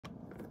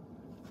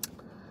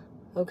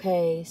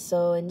Okay,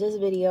 so in this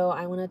video,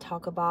 I want to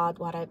talk about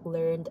what I've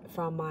learned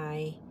from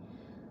my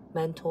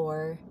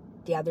mentor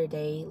the other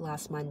day,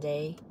 last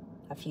Monday,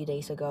 a few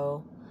days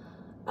ago.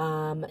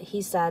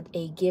 He said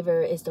a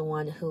giver is the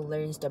one who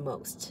learns the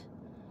most.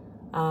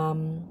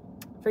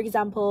 For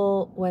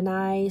example, when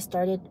I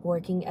started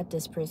working at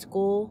this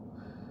preschool,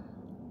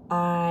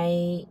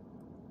 I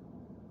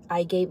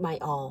gave my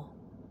all.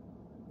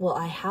 Well,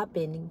 I have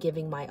been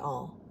giving my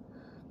all.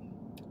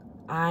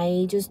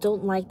 I just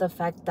don't like the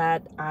fact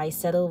that I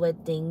settle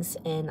with things,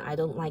 and I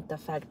don't like the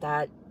fact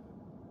that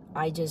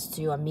I just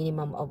do a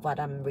minimum of what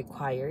I'm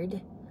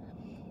required.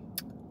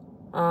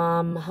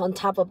 On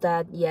top of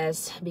that,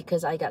 yes,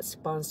 because I got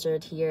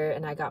sponsored here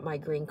and I got my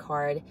green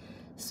card,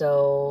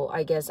 so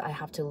I guess I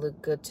have to look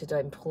good to the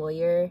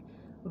employer.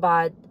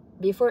 But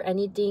before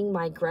anything,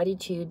 my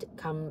gratitude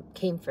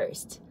came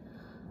first,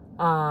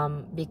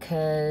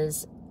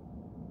 because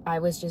I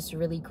was just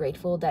really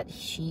grateful that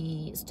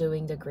she's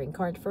doing the green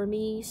card for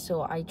me.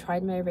 So I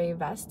tried my very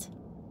best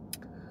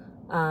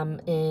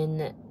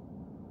in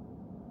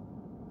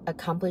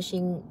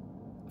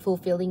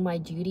fulfilling my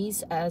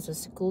duties as a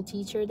school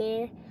teacher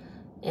there.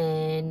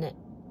 And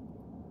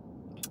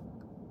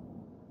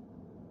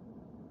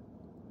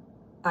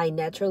I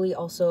naturally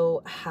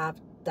also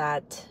have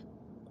that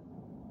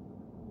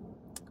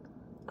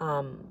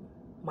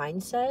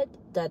mindset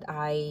that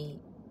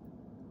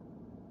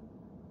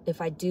if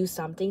I do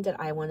something,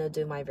 that I want to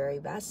do my very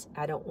best.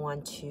 I don't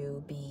want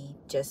to be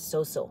just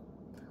so-so.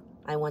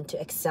 I want to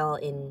excel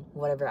in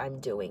whatever I'm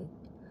doing.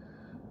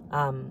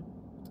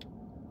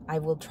 I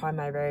will try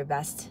my very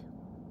best,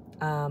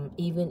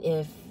 even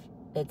if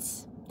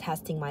it's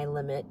testing my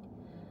limit,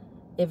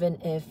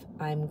 even if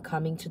I'm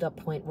coming to the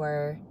point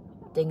where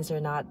things are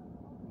not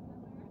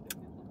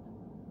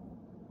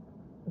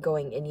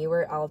going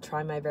anywhere. I'll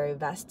try my very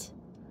best.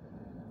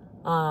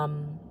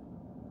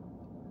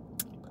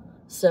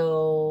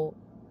 So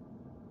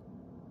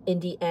in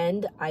the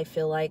end, I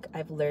feel like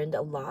I've learned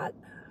a lot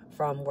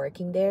from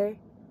working there.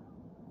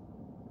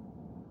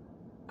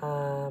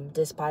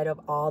 Despite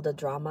of all the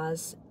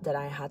dramas that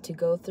I had to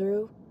go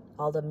through,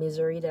 all the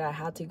misery that I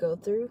had to go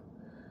through,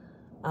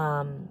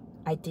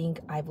 I think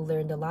I've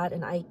learned a lot,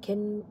 and I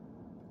can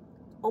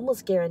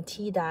almost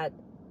guarantee that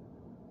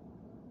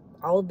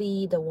I'll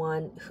be the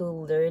one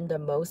who learned the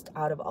most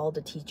out of all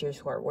the teachers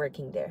who are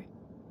working there.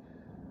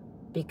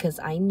 Because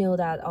I know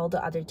that all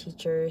the other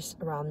teachers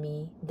around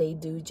me, they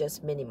do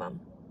just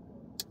minimum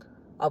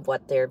of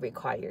what they're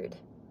required.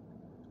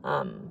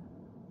 And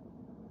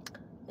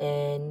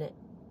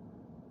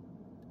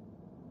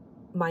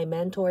my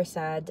mentor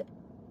said,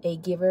 a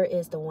giver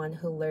is the one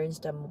who learns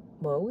the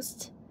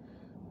most.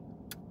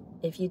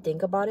 If you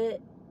think about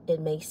it,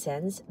 it makes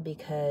sense,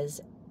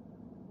 because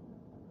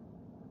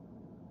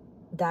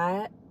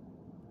that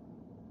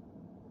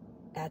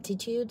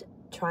attitude,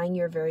 trying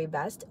your very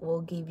best, will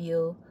give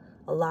you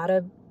a lot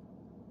of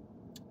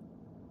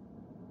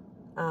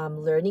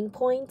learning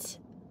points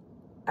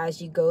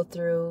as you go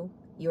through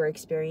your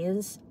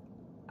experience,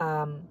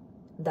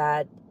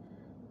 that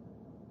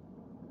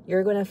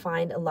you're going to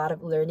find a lot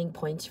of learning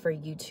points for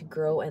you to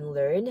grow and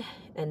learn.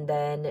 And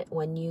then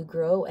when you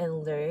grow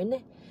and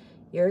learn,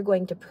 you're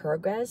going to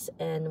progress,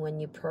 and when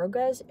you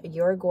progress,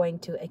 you're going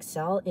to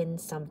excel in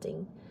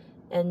something,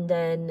 and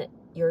then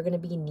you're going to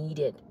be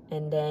needed,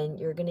 and then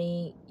you're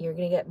going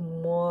to get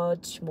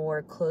much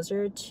more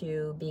closer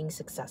to being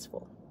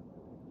successful.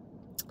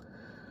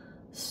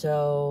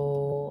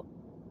 So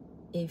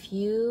if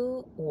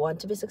you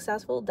want to be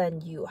successful, then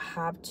you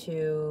have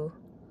to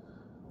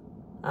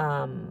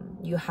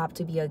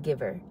be a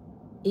giver.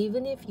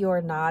 Even if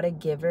you're not a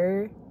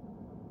giver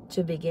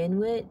to begin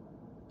with,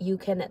 you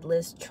can at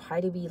least try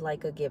to be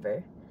like a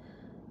giver.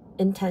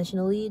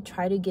 Intentionally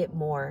try to get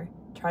more.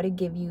 Try to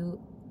give your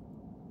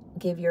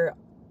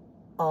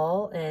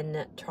all,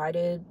 and try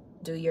to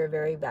do your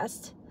very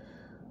best.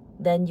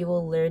 Then you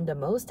will learn the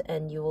most,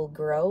 and you will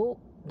grow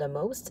the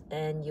most,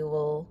 and you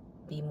will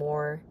be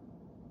more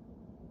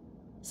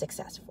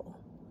successful.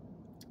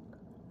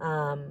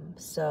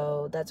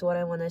 So that's what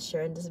I want to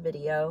share in this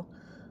video.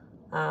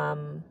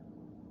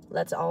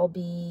 Let's all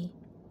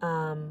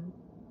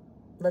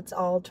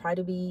try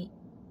to be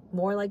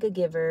more like a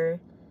giver,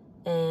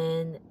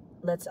 and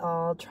let's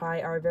all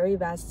try our very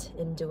best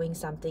in doing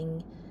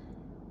something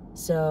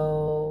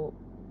so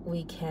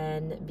we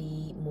can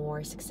be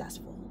more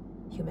successful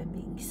human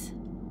beings.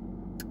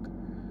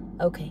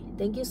 Okay,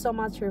 thank you so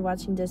much for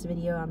watching this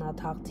video, and I'll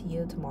talk to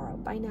you tomorrow.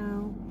 Bye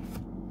now.